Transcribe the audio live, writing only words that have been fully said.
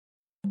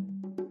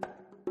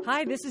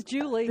Hi, this is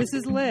Julie. This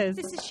is Liz.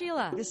 This is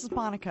Sheila. This is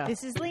Monica.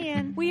 This is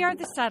Leanne. We are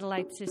the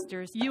Satellite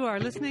Sisters. You are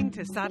listening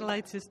to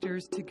Satellite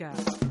Sisters to Go.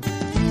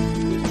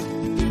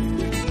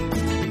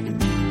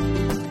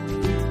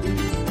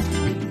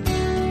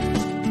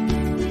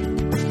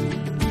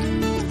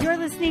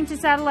 Listening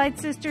to Satellite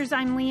Sisters.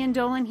 I'm Leanne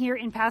Dolan here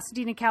in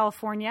Pasadena,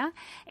 California,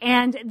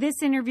 and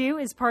this interview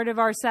is part of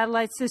our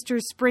Satellite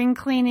Sisters spring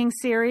cleaning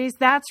series.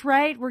 That's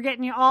right, we're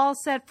getting you all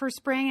set for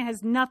spring. It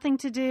has nothing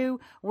to do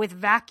with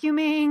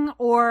vacuuming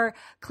or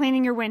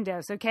cleaning your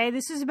windows, okay?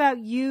 This is about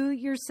you,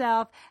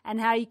 yourself, and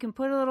how you can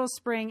put a little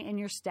spring in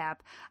your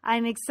step.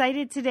 I'm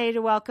excited today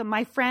to welcome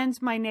my friend,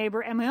 my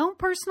neighbor, and my own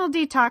personal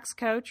detox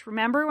coach.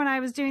 Remember when I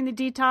was doing the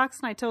detox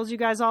and I told you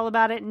guys all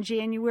about it in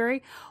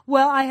January?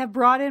 Well, I have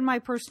brought in my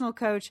personal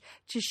coach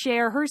to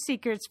share her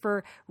secrets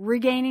for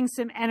regaining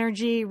some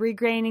energy,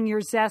 regaining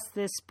your zest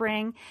this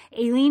spring.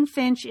 Aileen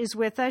Finch is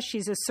with us.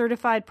 She's a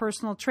certified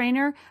personal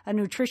trainer, a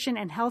nutrition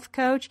and health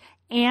coach,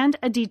 and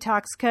a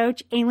detox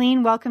coach.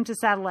 Aileen, welcome to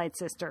Satellite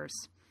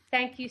Sisters.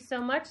 Thank you so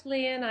much,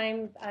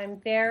 Leanne. I'm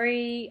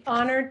very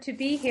honored to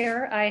be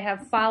here. I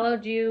have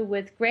followed you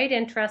with great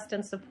interest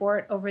and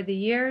support over the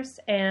years,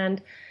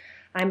 and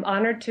I'm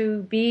honored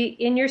to be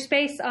in your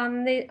space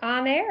on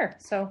air.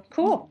 So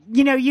cool.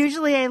 You know,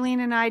 usually Aileen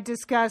and I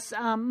discuss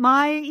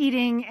my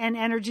eating and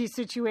energy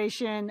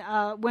situation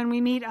when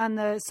we meet on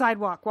the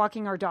sidewalk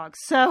walking our dogs.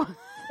 So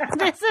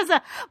this is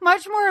a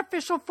much more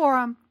official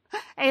forum.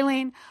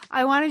 Aileen,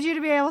 I wanted you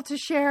to be able to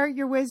share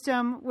your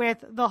wisdom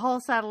with the whole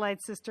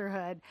Satellite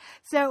Sisterhood.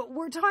 So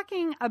we're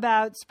talking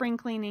about spring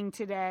cleaning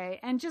today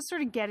and just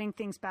sort of getting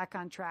things back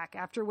on track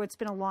after what's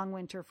been a long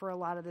winter for a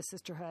lot of the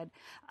sisterhood.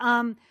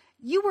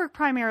 You work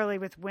primarily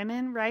with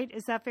women, right?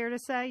 Is that fair to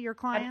say, your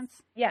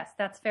clients? Yes,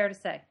 that's fair to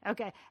say.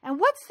 Okay. And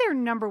what's their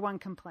number one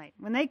complaint?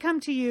 When they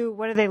come to you,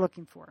 what are they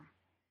looking for?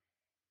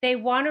 They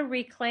want to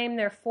reclaim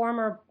their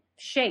former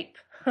shape.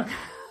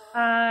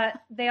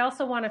 They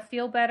also want to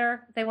feel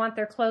better. They want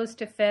their clothes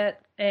to fit.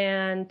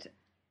 And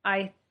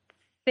I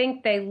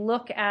think they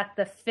look at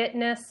the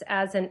fitness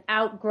as an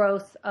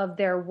outgrowth of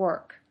their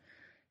work.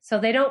 So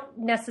they don't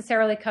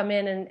necessarily come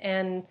in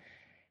and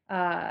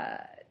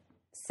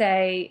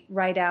say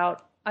right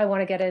out, I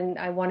want to get in,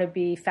 I want to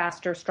be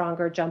faster,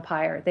 stronger, jump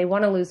higher. They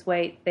want to lose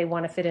weight. They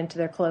want to fit into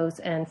their clothes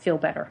and feel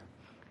better.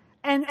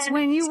 And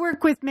when you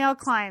work with male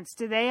clients,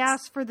 do they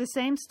ask for the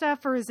same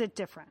stuff or is it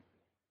different?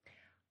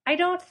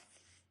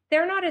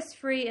 They're not as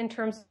free in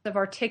terms of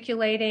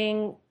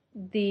articulating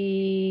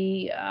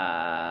the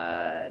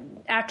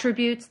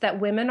attributes that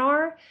women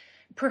are.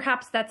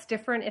 Perhaps that's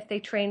different if they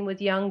train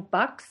with young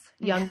bucks,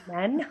 young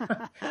men.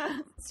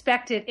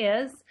 Suspect it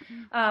is.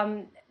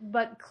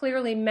 But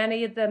clearly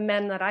many of the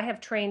men that I have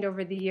trained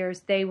over the years,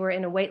 they were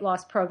in a weight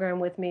loss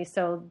program with me.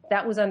 So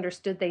that was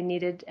understood they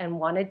needed and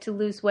wanted to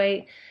lose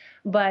weight.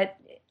 But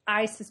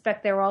I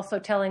suspect they were also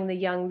telling the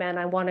young men,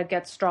 I want to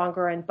get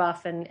stronger and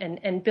buff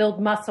and build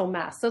muscle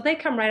mass. So they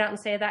come right out and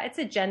say that. It's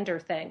a gender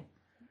thing.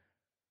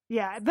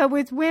 Yeah, but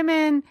with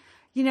women,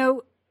 you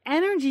know,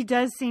 energy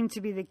does seem to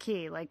be the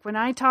key. Like when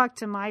I talk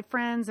to my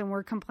friends and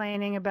we're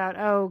complaining about,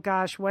 oh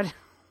gosh,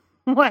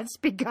 what's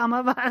become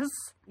of us?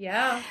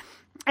 Yeah.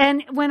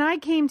 And when I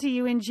came to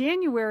you in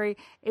January,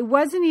 it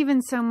wasn't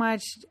even so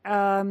much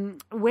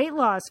weight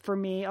loss for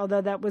me,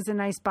 although that was a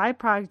nice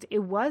byproduct.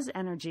 It was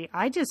energy.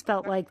 I just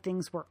felt like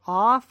things were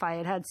off. I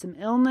had had some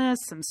illness,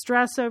 some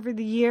stress over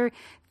the year.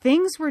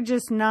 Things were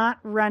just not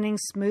running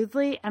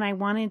smoothly, and I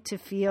wanted to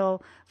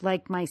feel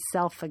like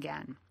myself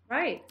again.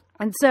 Right.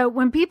 And so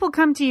when people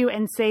come to you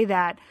and say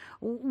that,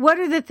 what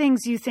are the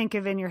things you think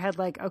of in your head?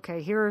 Like,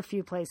 okay, here are a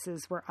few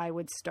places where I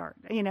would start.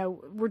 You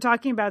know, we're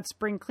talking about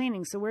spring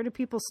cleaning. So where do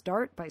people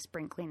start by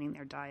spring cleaning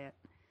their diet?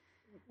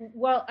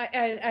 Well,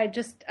 I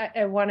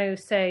want to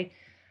say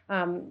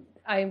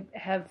I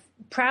have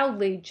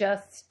proudly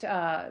just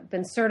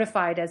been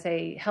certified as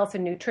a health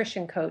and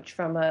nutrition coach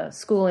from a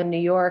school in New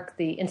York,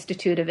 the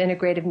Institute of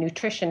Integrative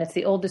Nutrition. It's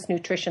the oldest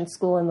nutrition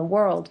school in the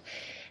world.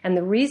 And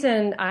the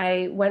reason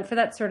I went for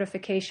that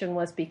certification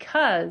was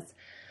because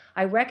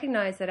I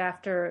recognized that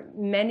after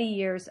many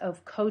years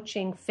of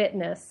coaching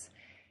fitness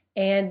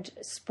and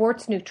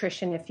sports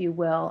nutrition, if you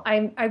will,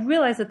 I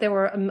realized that there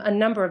were a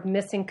number of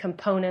missing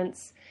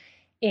components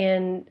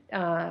in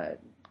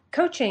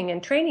coaching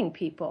and training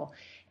people.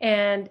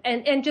 And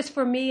just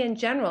for me in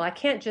general, I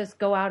can't just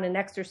go out and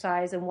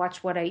exercise and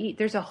watch what I eat.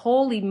 There's a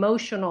whole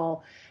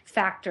emotional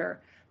factor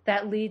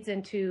that leads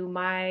into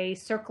my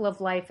circle of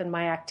life and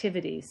my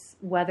activities,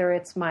 whether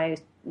it's my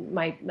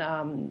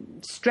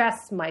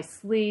stress, my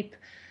sleep,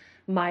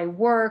 my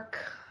work,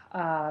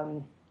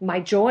 my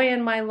joy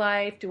in my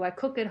life. Do I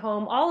cook at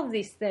home? All of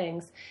these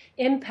things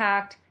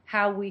impact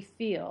how we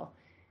feel.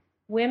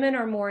 Women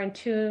are more in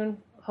tune,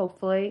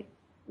 hopefully,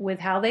 with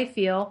how they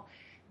feel.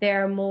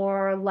 They're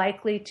more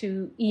likely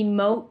to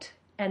emote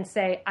and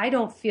say, I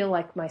don't feel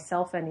like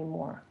myself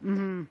anymore.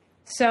 Mm-hmm.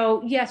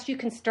 So, yes, you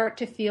can start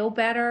to feel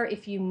better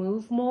if you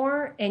move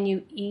more and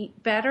you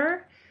eat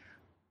better.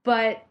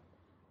 But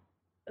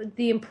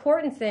the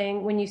important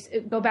thing, when you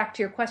go back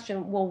to your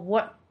question,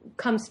 well,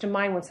 comes to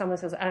mind when someone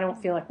says, I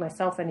don't feel like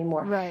myself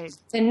anymore. Right.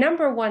 The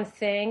number one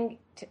thing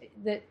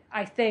that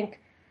I think,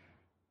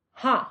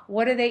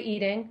 what are they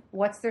eating?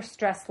 What's their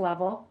stress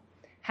level?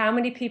 How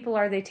many people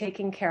are they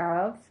taking care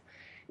of?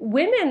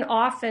 Women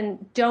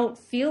often don't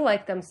feel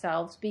like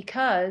themselves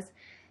because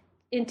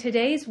in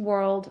today's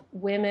world,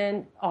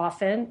 women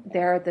often,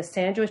 they're the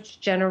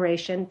sandwich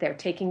generation. They're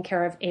taking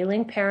care of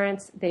ailing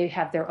parents. They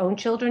have their own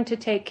children to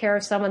take care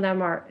of. Some of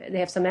them they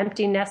have some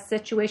empty nest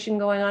situation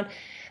going on.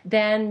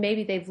 Then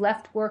maybe they've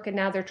left work and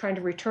now they're trying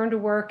to return to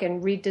work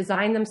and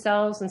redesign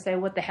themselves and say,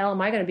 what the hell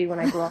am I going to be when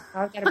I grow up?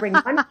 I've got to bring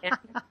money in.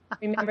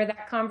 Remember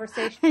that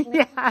conversation?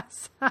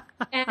 Yes.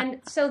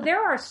 And so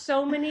there are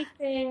so many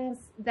things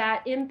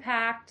that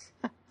impact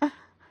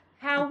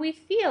how we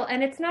feel.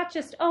 And it's not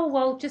just,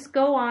 just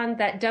go on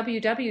that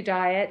WW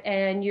diet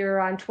and you're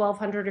on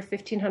 1,200 or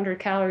 1,500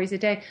 calories a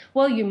day.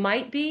 Well, you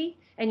might be,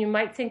 and you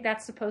might think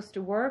that's supposed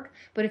to work.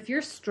 But if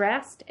you're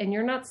stressed and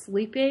you're not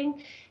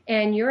sleeping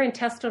and your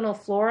intestinal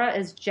flora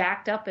is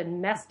jacked up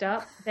and messed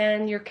up,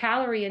 then your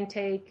calorie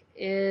intake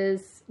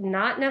is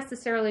not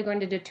necessarily going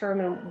to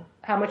determine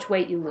how much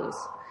weight you lose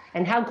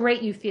and how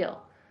great you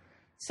feel.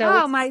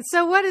 So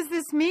so what does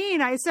this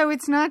mean? So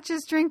it's not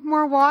just drink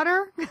more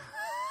water?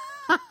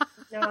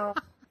 No.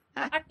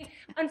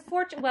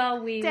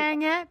 Unfortunately,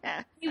 dang it.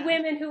 We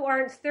women who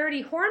aren't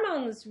 30,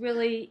 hormones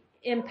really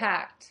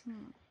impact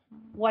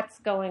what's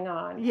going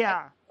on.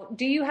 Yeah.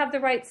 Do you have the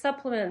right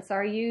supplements?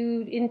 Are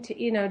you do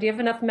you have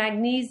enough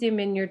magnesium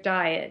in your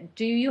diet?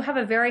 Do you have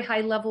a very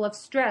high level of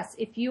stress?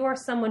 If you are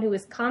someone who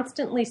is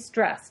constantly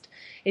stressed,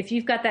 if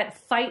you've got that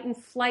fight and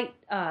flight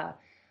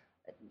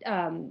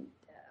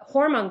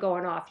hormone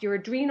going off, your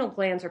adrenal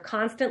glands are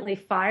constantly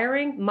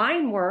firing.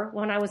 Mine were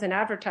when I was an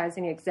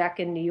advertising exec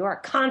in New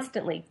York,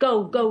 constantly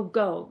go, go,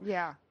 go.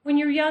 Yeah. When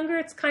you're younger,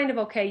 it's kind of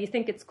okay. You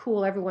think it's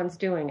cool. Everyone's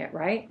doing it,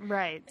 right?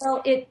 Right.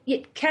 So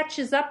it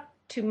catches up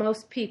to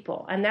most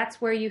people. And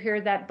that's where you hear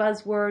that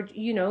buzzword,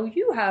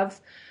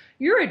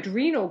 your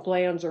adrenal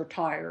glands are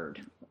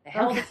tired. What the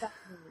hell does that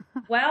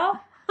mean? Well,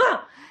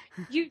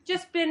 you've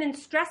just been in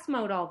stress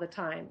mode all the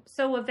time.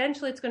 So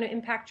eventually it's going to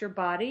impact your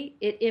body.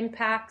 It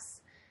impacts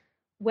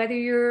whether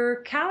your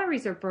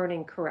calories are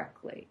burning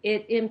correctly.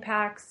 It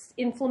impacts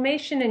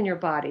inflammation in your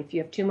body. If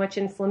you have too much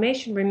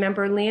inflammation,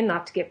 remember, Leanne,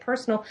 not to get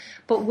personal,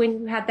 but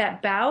when you had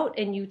that bout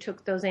and you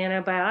took those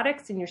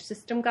antibiotics and your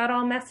system got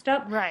all messed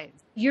up, right,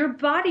 your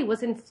body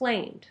was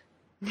inflamed.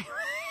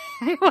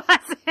 It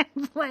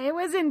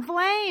was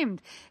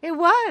inflamed. It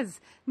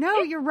was.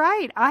 No, you're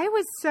right. I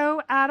was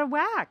so out of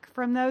whack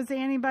from those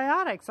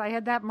antibiotics. I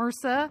had that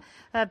MRSA.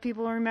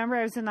 People remember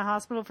I was in the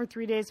hospital for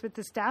 3 days with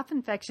the staph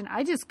infection.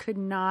 I just could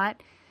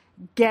not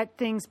get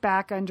things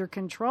back under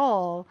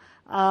control.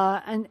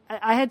 And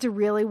I had to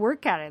really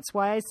work at it. It's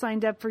why I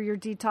signed up for your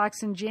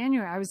detox in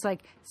January. I was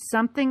like,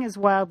 something is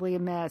wildly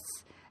amiss.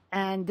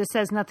 And this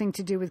has nothing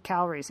to do with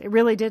calories. It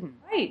really didn't.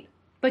 Right.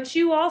 But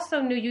you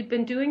also knew you'd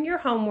been doing your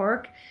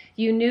homework.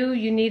 You knew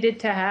you needed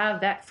to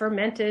have that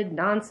fermented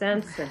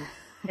nonsense.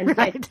 And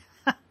right.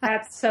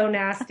 That's so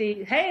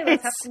nasty. Hey,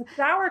 let's have some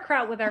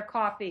sauerkraut with our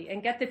coffee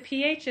and get the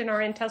pH in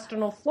our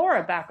intestinal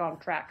flora back on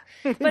track.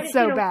 But it's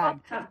so bad.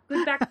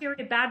 Good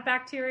bacteria, bad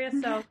bacteria.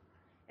 So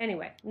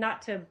anyway,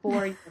 not to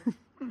bore you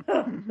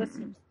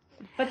listeners.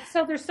 But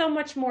so there's so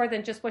much more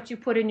than just what you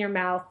put in your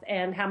mouth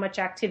and how much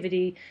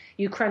activity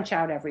you crunch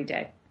out every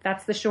day.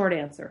 That's the short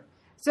answer.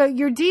 So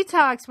your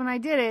detox, when I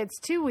did it, it's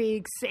 2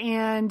 weeks,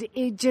 and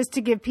just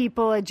to give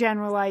people a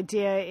general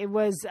idea, it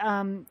was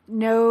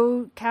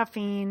no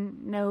caffeine,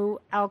 no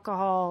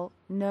alcohol,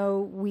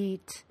 no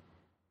wheat.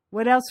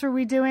 What else were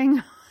we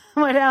doing?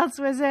 What else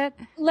was it?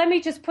 Let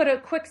me just put a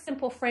quick,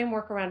 simple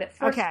framework around it.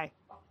 First, okay.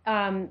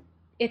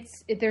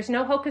 There's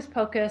no hocus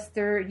pocus.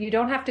 You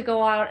don't have to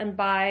go out and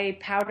buy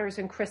powders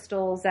and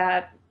crystals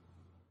at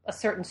a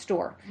certain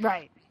store.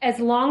 Right. As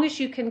long as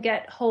you can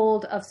get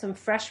hold of some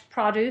fresh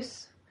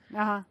produce.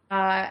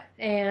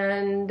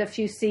 And a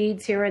few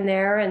seeds here and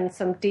there and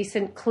some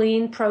decent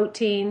clean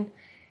protein,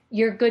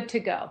 you're good to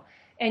go.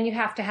 And you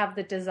have to have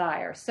the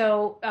desire.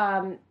 So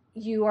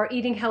you are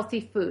eating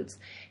healthy foods.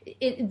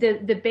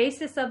 The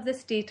basis of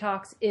this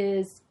detox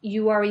is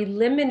you are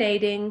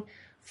eliminating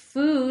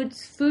food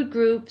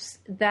groups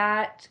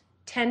that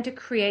tend to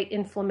create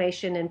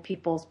inflammation in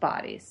people's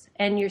bodies.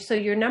 And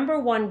your number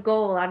one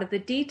goal out of the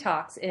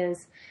detox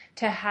is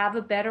to have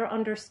a better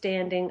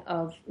understanding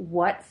of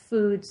what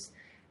foods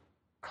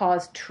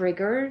cause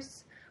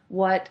triggers,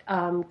 what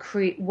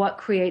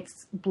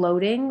creates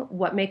bloating,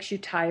 what makes you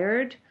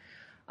tired,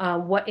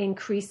 what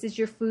increases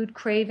your food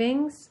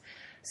cravings.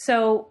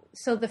 So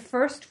the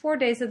first 4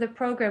 days of the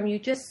program, you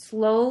just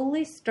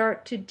slowly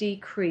start to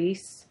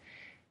decrease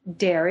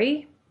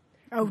dairy.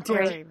 Oh,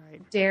 dairy,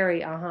 right.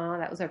 Dairy,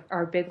 that was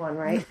our big one,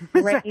 right?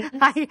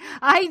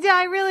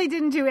 I really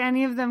didn't do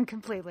any of them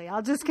completely.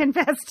 I'll just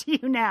confess to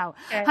you now.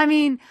 Okay. I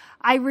mean,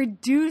 I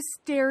reduced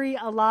dairy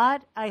a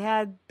lot. I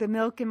had the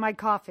milk in my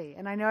coffee,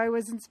 and I know I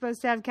wasn't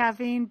supposed to have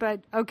caffeine,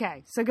 but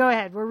okay. So go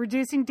ahead. We're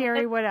reducing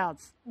dairy. What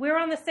else? We're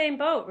on the same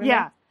boat, remember?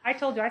 Yeah. I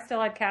told you I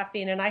still had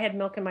caffeine and I had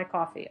milk in my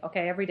coffee,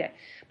 okay, every day.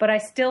 But I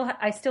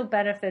still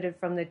benefited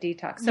from the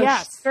detox. So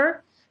yes.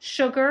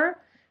 sugar,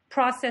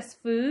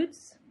 processed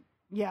foods.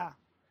 Yeah.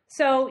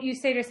 So you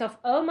say to yourself,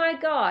 oh my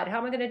God, how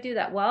am I going to do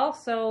that? Well,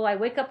 so I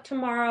wake up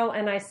tomorrow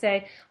and I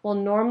say, well,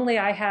 normally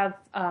I have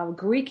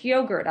Greek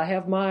yogurt. I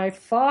have my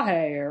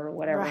thei or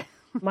whatever, Right.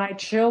 my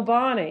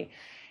chobani.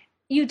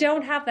 You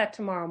don't have that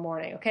tomorrow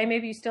morning, okay?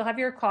 Maybe you still have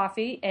your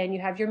coffee and you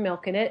have your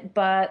milk in it,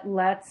 but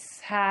let's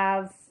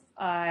have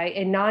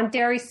a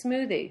non-dairy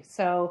smoothie.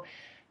 So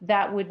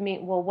that would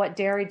mean, well, what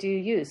dairy do you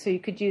use? So you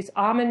could use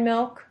almond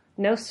milk,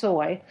 no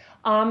soy,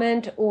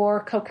 almond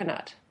or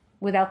coconut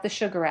without the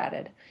sugar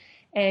added.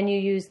 And you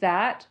use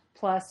that,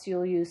 plus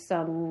you'll use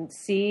some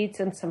seeds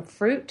and some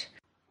fruit.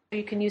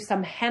 You can use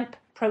some hemp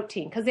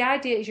protein, because the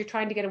idea is you're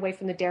trying to get away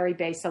from the dairy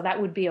base. So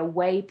that would be a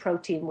whey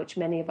protein, which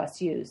many of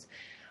us use.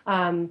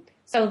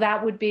 So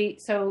that would be,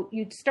 so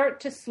you'd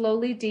start to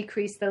slowly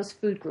decrease those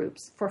food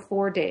groups for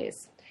 4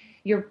 days.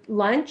 Your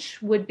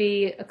lunch would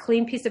be a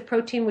clean piece of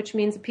protein, which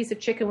means a piece of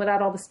chicken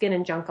without all the skin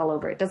and junk all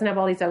over it. It doesn't have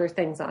all these other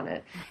things on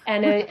it.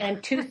 And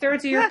 2/3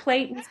 of your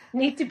plate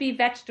need to be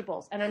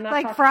vegetables. And I'm not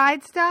like talking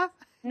fried stuff?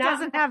 Not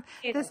doesn't have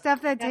the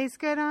stuff that tastes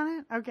good on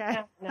it? Okay.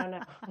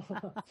 No.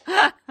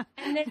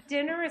 And then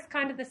dinner is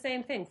kind of the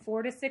same thing.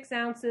 4 to 6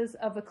 ounces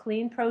of a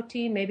clean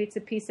protein. Maybe it's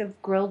a piece of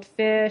grilled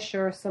fish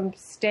or some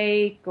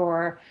steak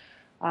or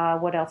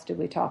what else did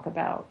we talk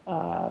about?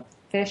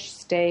 Fish,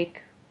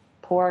 steak,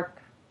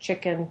 pork,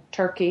 chicken,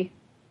 turkey.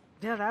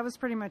 Yeah, that was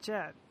pretty much it.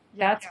 Yeah.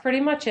 That's pretty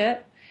much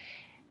it.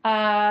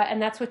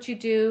 And that's what you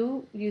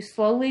do. You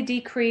slowly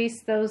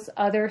decrease those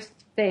other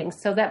things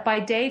so that by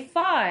day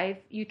 5,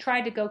 you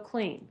try to go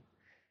clean.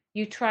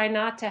 You try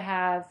not to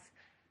have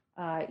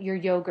your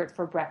yogurt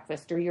for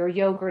breakfast or your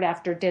yogurt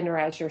after dinner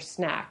as your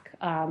snack.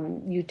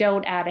 You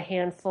don't add a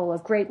handful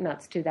of grape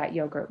nuts to that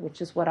yogurt,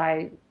 which is what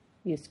I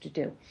used to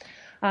do.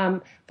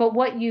 But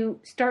what you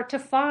start to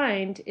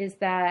find is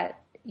that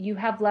you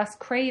have less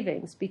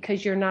cravings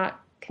because you're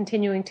not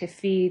continuing to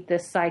feed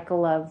this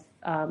cycle of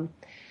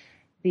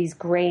these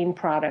grain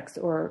products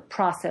or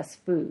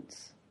processed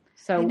foods.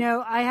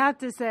 So, I have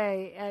to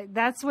say,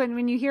 that's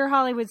when you hear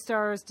Hollywood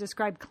stars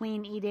describe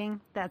clean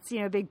eating, that's,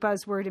 a big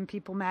buzzword in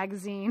People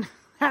magazine.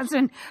 That's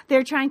when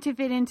they're trying to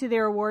fit into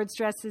their awards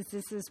dresses.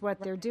 This is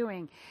what they're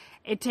doing.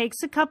 It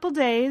takes a couple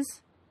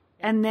days,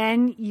 and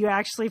then you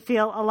actually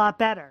feel a lot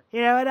better.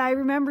 And I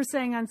remember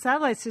saying on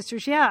Satellite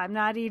Sisters, I'm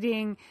not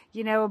eating,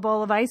 a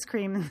bowl of ice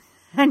cream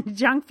and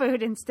junk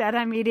food. Instead,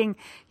 I'm eating,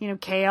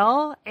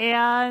 kale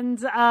and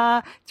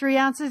 3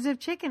 ounces of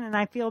chicken, and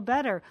I feel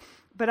better.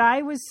 But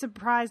I was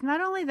surprised,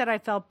 not only that I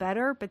felt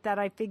better, but that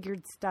I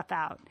figured stuff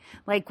out.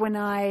 Like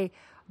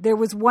there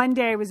was one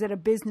day I was at a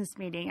business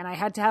meeting and I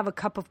had to have a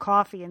cup of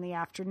coffee in the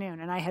afternoon,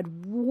 and I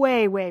had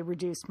way, way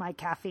reduced my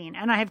caffeine,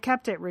 and I have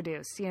kept it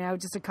reduced,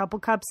 just a couple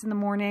cups in the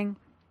morning,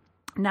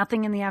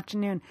 nothing in the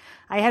afternoon.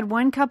 I had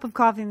 1 cup of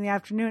coffee in the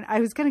afternoon. I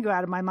was going to go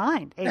out of my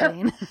mind,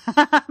 Aileen,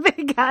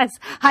 because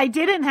I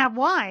didn't have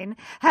wine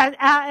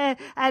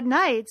at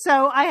night.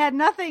 So I had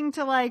nothing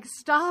to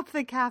stop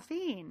the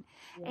caffeine.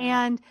 Yeah.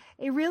 And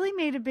it really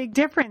made a big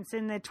difference.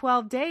 In the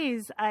 12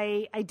 days,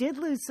 I did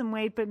lose some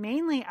weight, but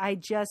mainly I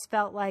just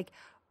felt like,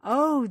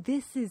 oh,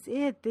 this is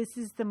it. This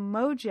is the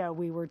mojo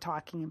we were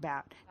talking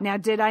about. Now,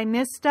 did I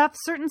miss stuff?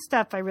 Certain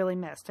stuff I really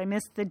missed. I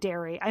missed the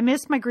dairy. I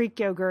missed my Greek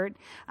yogurt.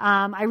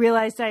 I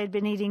realized I had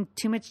been eating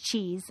too much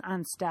cheese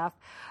on stuff.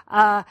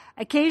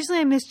 Occasionally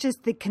I missed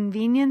just the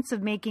convenience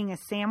of making a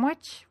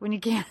sandwich when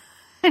you can't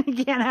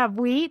have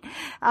wheat.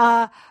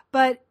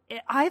 But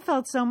I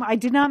felt I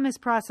did not miss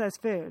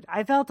processed food.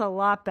 I felt a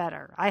lot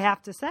better, I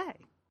have to say.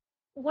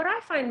 What I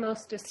find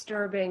most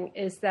disturbing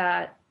is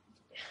that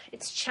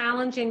it's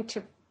challenging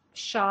to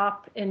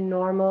shop in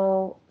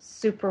normal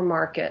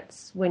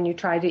supermarkets when you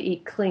try to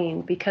eat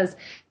clean, because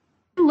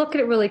you look at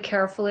it really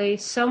carefully.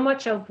 So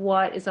much of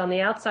what is on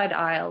the outside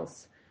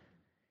aisles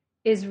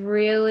is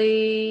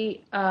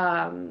really,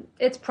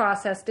 it's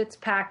processed, it's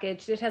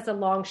packaged, it has a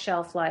long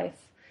shelf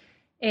life.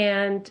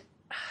 And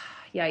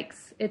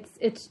yikes,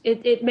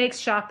 it makes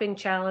shopping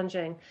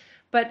challenging.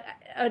 But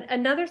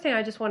another thing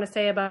I just want to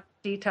say about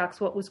Detox,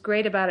 what was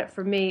great about it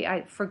for me,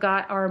 I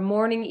forgot our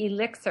morning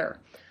elixir.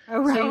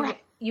 Oh, right. So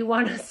you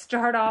want to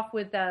start off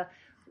with the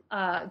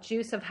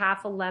juice of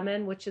half a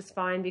lemon, which is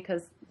fine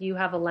because you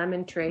have a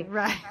lemon tree.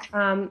 Right.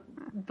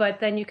 But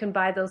then you can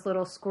buy those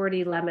little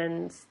squirty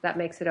lemons. That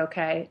makes it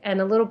okay.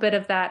 And a little bit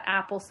of that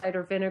apple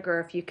cider vinegar,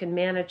 if you can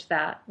manage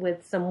that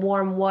with some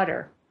warm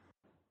water,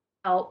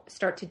 help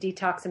start to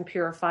detox and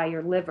purify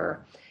your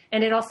liver.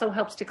 And it also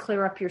helps to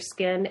clear up your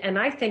skin. And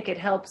I think it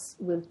helps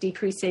with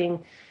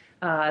decreasing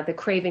the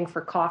craving for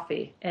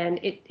coffee. And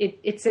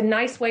it's a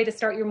nice way to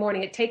start your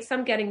morning. It takes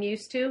some getting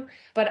used to,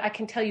 but I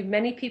can tell you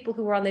many people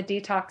who are on the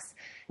detox,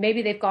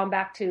 maybe they've gone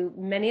back to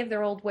many of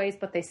their old ways,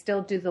 but they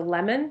still do the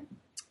lemon.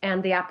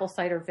 and the apple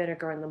cider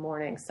vinegar in the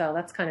morning. So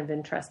that's kind of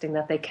interesting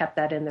that they kept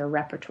that in their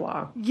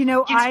repertoire. You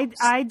know,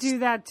 I do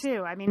that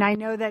too. I mean, I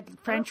know that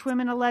French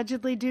women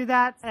allegedly do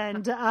that.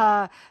 And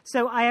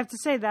so I have to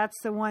say that's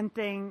the one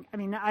thing. I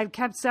mean, I've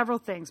kept several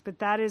things, but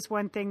that is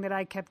one thing that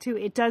I kept too.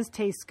 It does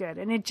taste good.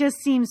 And it just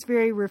seems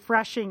very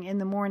refreshing in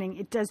the morning.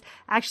 It does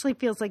actually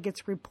feels like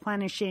it's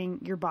replenishing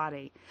your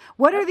body.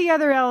 What are the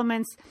other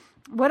elements?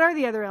 What are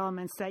the other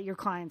elements that your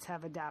clients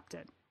have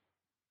adapted?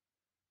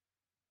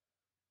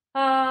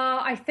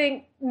 I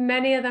think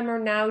many of them are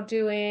now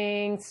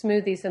doing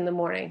smoothies in the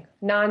morning,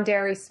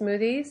 non-dairy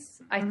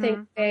smoothies. I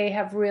think they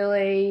have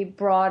really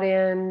brought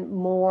in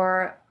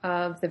more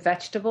of the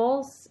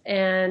vegetables,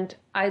 and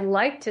I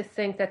like to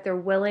think that they're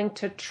willing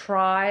to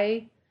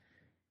try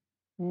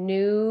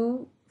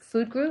new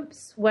food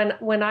groups.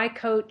 When I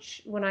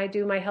coach, when I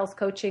do my health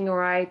coaching,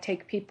 or I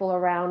take people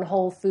around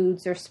Whole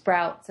Foods or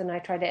Sprouts, and I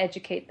try to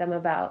educate them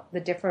about the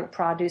different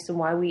produce and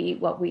why we eat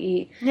what we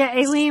eat. Yeah,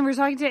 Aileen, we're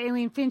talking to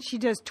Aileen Finch. She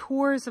does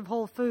tours of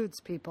Whole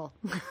Foods, people.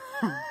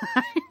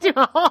 Which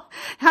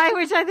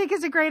I think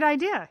is a great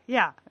idea.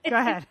 Yeah, go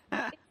ahead.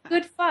 It's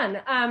good fun.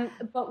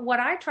 But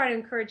what I try to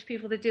encourage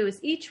people to do is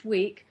each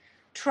week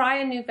try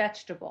a new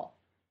vegetable.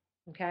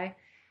 Okay.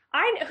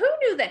 Who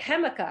knew that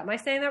hemika? Am I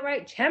saying that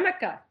right?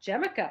 Hemika.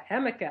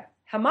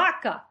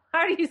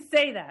 How do you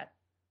say that?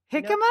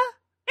 Jicama?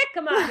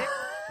 Jicama.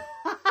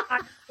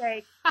 I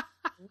say,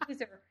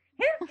 loser.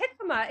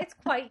 Jicama. It's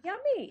quite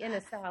yummy in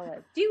a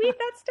salad. Do you eat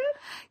that stuff?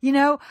 You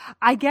know,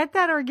 I get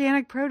that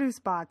organic produce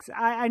box.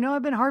 I know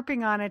I've been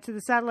harping on it to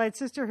the Satellite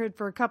Sisterhood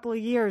for a couple of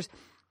years,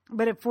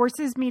 but it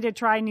forces me to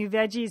try new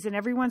veggies. And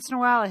every once in a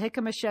while, a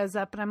jicama shows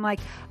up and I'm like,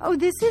 oh,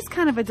 this is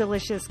kind of a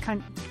delicious,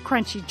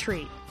 crunchy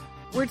treat.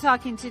 We're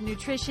talking to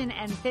nutrition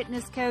and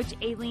fitness coach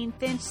Aileen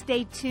Finch.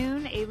 Stay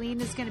tuned.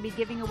 Aileen is going to be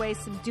giving away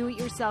some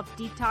do-it-yourself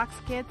detox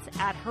kits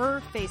at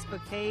her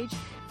Facebook page.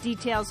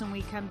 Details when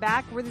we come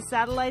back. We're the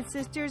Satellite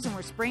Sisters, and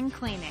we're spring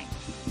cleaning.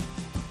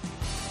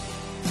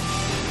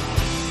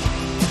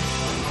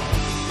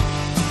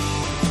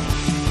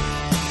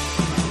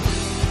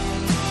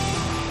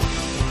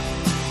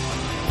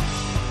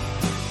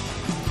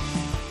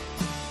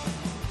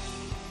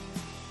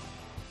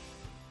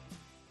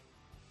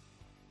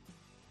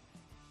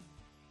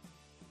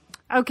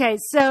 Okay,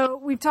 so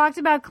we've talked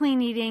about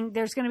clean eating.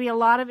 There's going to be a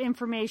lot of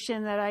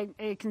information that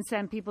I can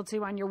send people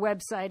to on your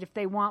website if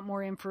they want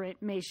more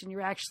information.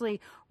 You're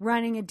actually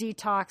running a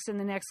detox in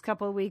the next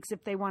couple of weeks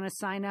if they want to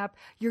sign up.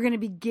 You're going to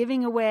be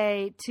giving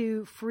away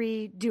 2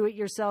 free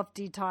do-it-yourself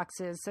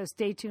detoxes, so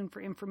stay tuned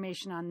for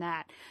information on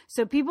that.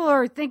 So people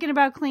are thinking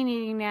about clean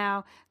eating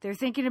now. They're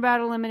thinking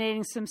about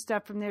eliminating some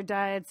stuff from their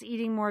diets,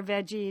 eating more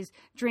veggies,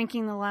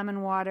 drinking the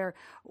lemon water.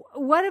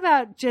 What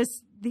about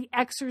just the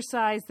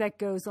exercise that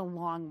goes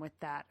along with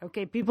that?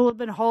 Okay, people have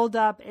been holed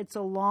up. It's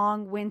a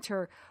long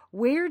winter.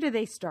 Where do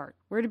they start?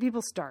 Where do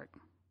people start?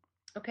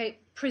 Okay,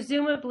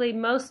 presumably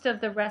most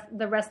of the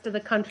rest of the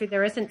country,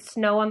 there isn't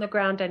snow on the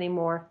ground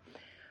anymore.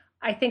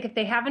 I think if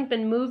they haven't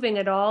been moving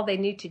at all, they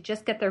need to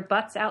just get their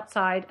butts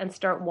outside and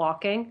start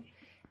walking.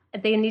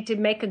 They need to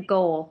make a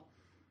goal.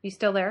 You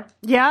still there?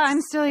 Yeah,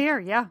 I'm still here.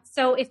 Yeah.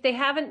 So if they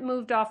haven't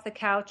moved off the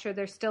couch, or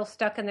they're still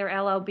stuck in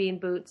their LL Bean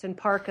boots and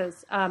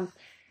parkas,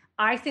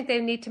 I think they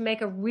need to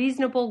make a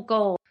reasonable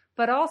goal.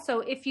 But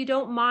also, if you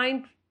don't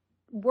mind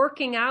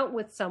working out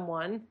with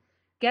someone,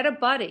 get a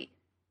buddy.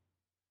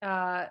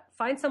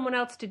 Find someone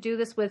else to do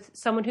this with,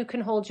 someone who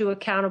can hold you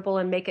accountable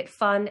and make it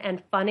fun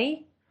and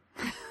funny.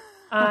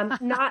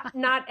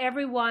 Not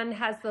everyone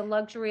has the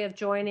luxury of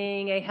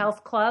joining a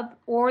health club,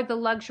 or the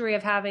luxury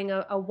of having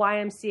a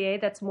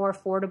YMCA that's more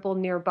affordable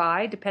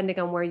nearby, depending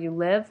on where you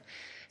live.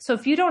 So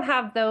if you don't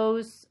have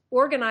those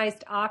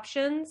organized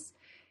options,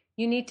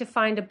 you need to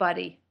find a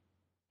buddy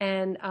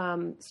and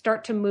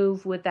start to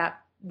move with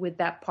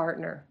that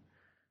partner.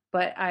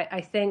 But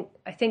I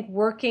think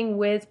working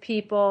with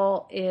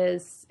people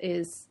is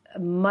a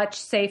much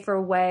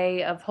safer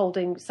way of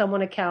holding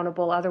someone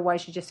accountable.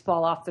 Otherwise, you just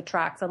fall off the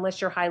tracks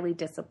unless you're highly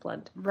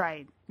disciplined.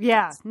 Right.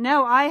 Yeah.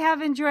 No, I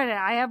have enjoyed it.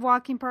 I have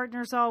walking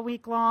partners all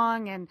week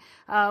long, and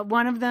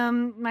one of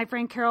them, my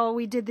friend Carol,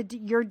 we did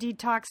your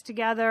detox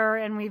together,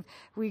 and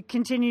we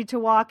continue to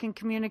walk and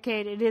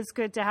communicate. It is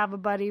good to have a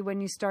buddy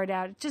when you start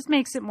out. It just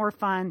makes it more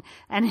fun,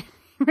 and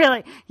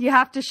really, you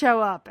have to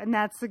show up, and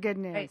that's the good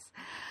news. Right.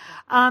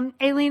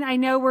 Aileen, I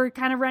know we're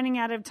kind of running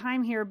out of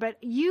time here, but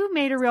you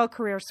made a real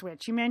career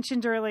switch. You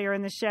mentioned earlier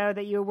in the show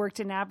that you worked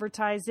in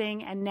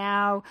advertising, and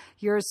now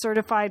you're a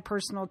certified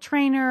personal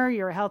trainer,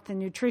 you're a health and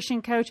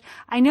nutrition coach.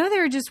 I know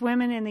there are just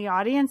women in the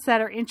audience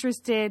that are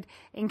interested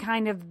in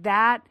kind of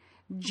that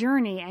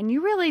journey, and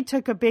you really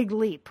took a big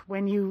leap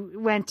when you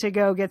went to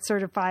go get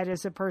certified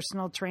as a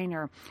personal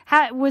trainer.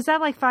 Was that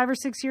like 5 or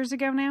 6 years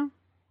ago now?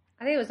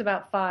 I think it was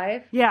about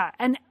 5. Yeah.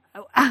 And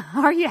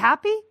are you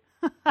happy?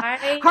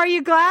 Are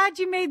you glad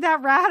you made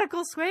that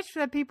radical switch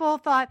that people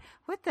thought,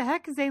 what the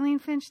heck is Aileen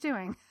Finch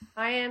doing?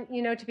 I am,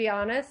 to be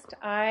honest,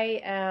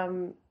 I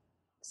am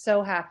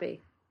so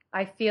happy.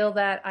 I feel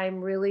that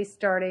I'm really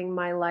starting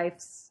my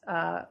life's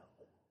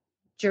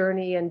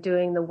journey and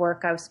doing the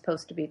work I was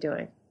supposed to be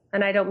doing.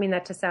 And I don't mean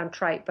that to sound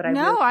trite, but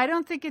I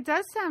don't think it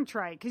does sound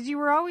trite, because you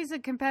were always a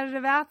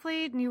competitive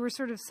athlete and you were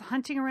sort of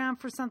hunting around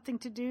for something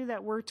to do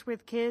that worked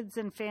with kids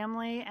and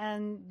family,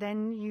 and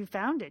then you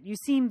found it. You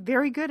seem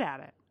very good at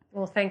it.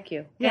 Well, thank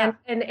you. Yeah.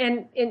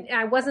 And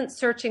I wasn't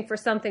searching for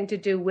something to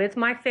do with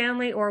my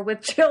family or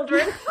with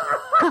children.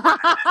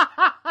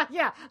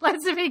 Yeah,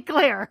 let's be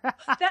clear.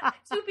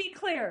 To be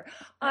clear,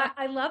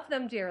 I love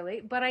them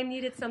dearly, but I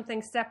needed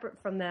something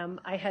separate from them.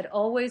 I had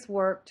always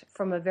worked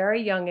from a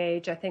very young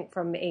age, I think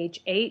from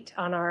age 8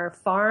 on our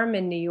farm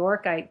in New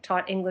York. I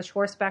taught English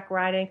horseback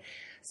riding.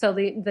 So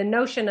the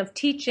notion of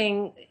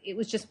teaching, it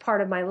was just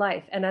part of my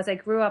life. And as I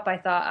grew up, I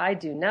thought, I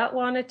do not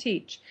want to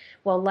teach.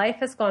 Well, life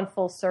has gone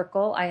full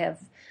circle. I have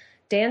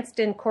danced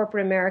in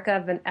corporate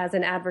America as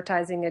an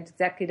advertising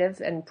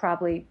executive and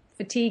probably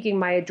fatiguing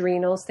my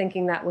adrenals,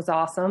 thinking that was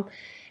awesome.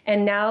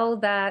 And now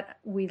that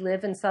we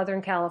live in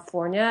Southern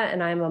California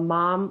and I'm a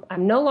mom,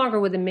 I'm no longer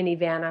with a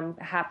minivan, I'm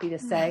happy to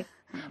say.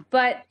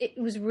 But it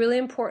was really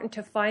important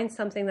to find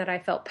something that I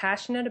felt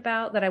passionate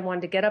about, that I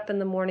wanted to get up in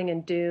the morning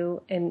and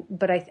do.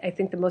 But I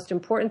think the most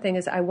important thing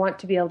is I want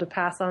to be able to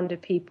pass on to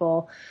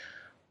people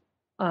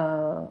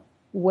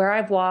where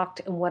I've walked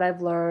and what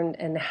I've learned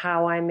and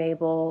how I'm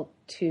able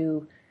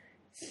to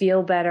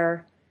feel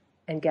better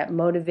and get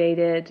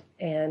motivated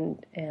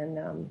and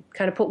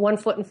kind of put one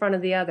foot in front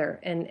of the other.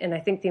 And I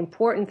think the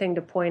important thing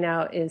to point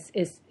out is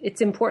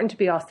it's important to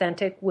be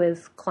authentic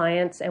with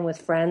clients and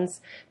with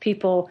friends.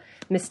 People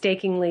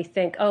mistakenly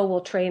think, oh, well,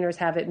 trainers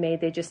have it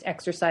made. They just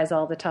exercise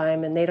all the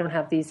time and they don't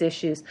have these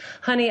issues.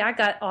 Honey, I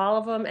got all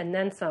of them and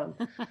then some.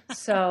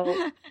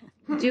 So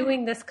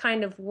doing this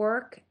kind of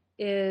work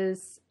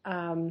is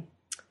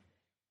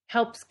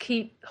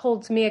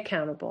holds me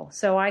accountable.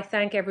 So I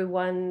thank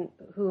everyone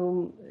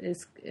who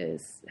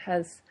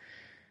has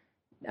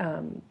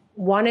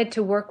wanted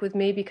to work with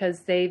me,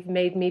 because they've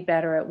made me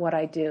better at what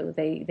I do.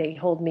 They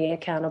hold me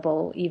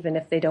accountable even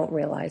if they don't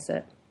realize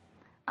it.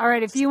 All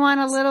right, if you want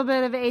a little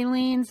bit of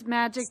Aileen's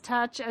magic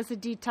touch as a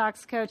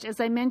detox coach,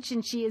 as I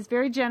mentioned, she is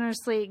very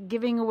generously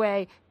giving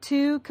away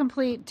 2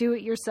 complete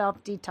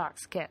do-it-yourself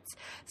detox kits.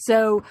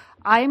 So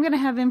I am going to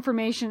have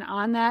information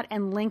on that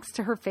and links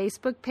to her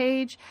Facebook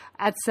page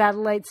at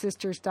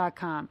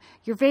satellitesisters.com.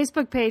 Your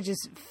Facebook page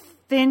is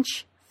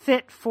Finch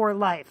Fit for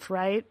Life,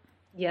 right?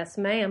 Yes,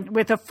 ma'am.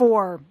 With a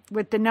 4,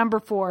 with the number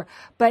 4.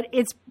 But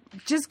it's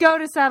just go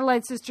to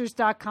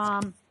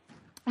satellitesisters.com.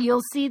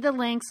 You'll see the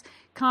links.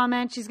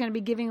 Comment. She's going to be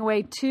giving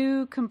away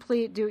 2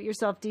 complete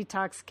do-it-yourself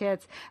detox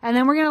kits. And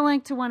then we're going to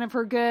link to one of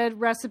her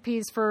good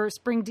recipes for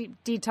spring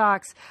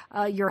detox,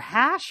 your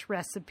hash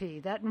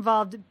recipe. That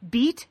involved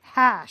beet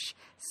hash.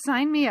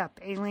 Sign me up,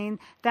 Aileen.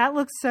 That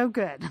looks so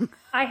good.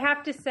 I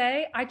have to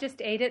say, I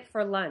just ate it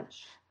for lunch.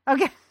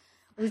 Okay.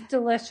 It was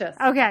delicious.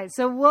 Okay,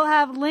 so we'll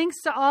have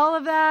links to all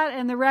of that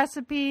and the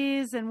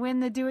recipes and win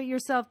the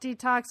do-it-yourself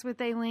detox with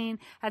Aileen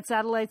at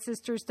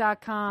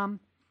satellitesisters.com.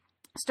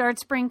 Start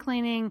spring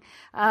cleaning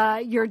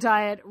your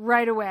diet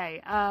right away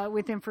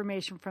with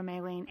information from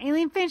Aileen.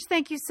 Aileen Finch,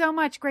 thank you so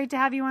much. Great to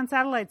have you on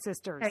Satellite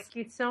Sisters. Thank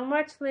you so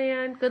much,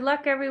 Leanne. Good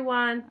luck,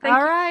 everyone.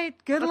 All right.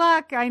 Good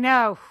luck. I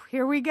know.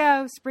 Here we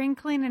go. Spring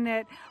cleaning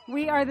it.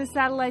 We are the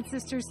Satellite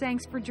Sisters.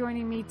 Thanks for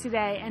joining me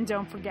today. And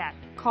don't forget,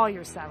 call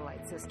your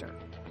Satellite Sister.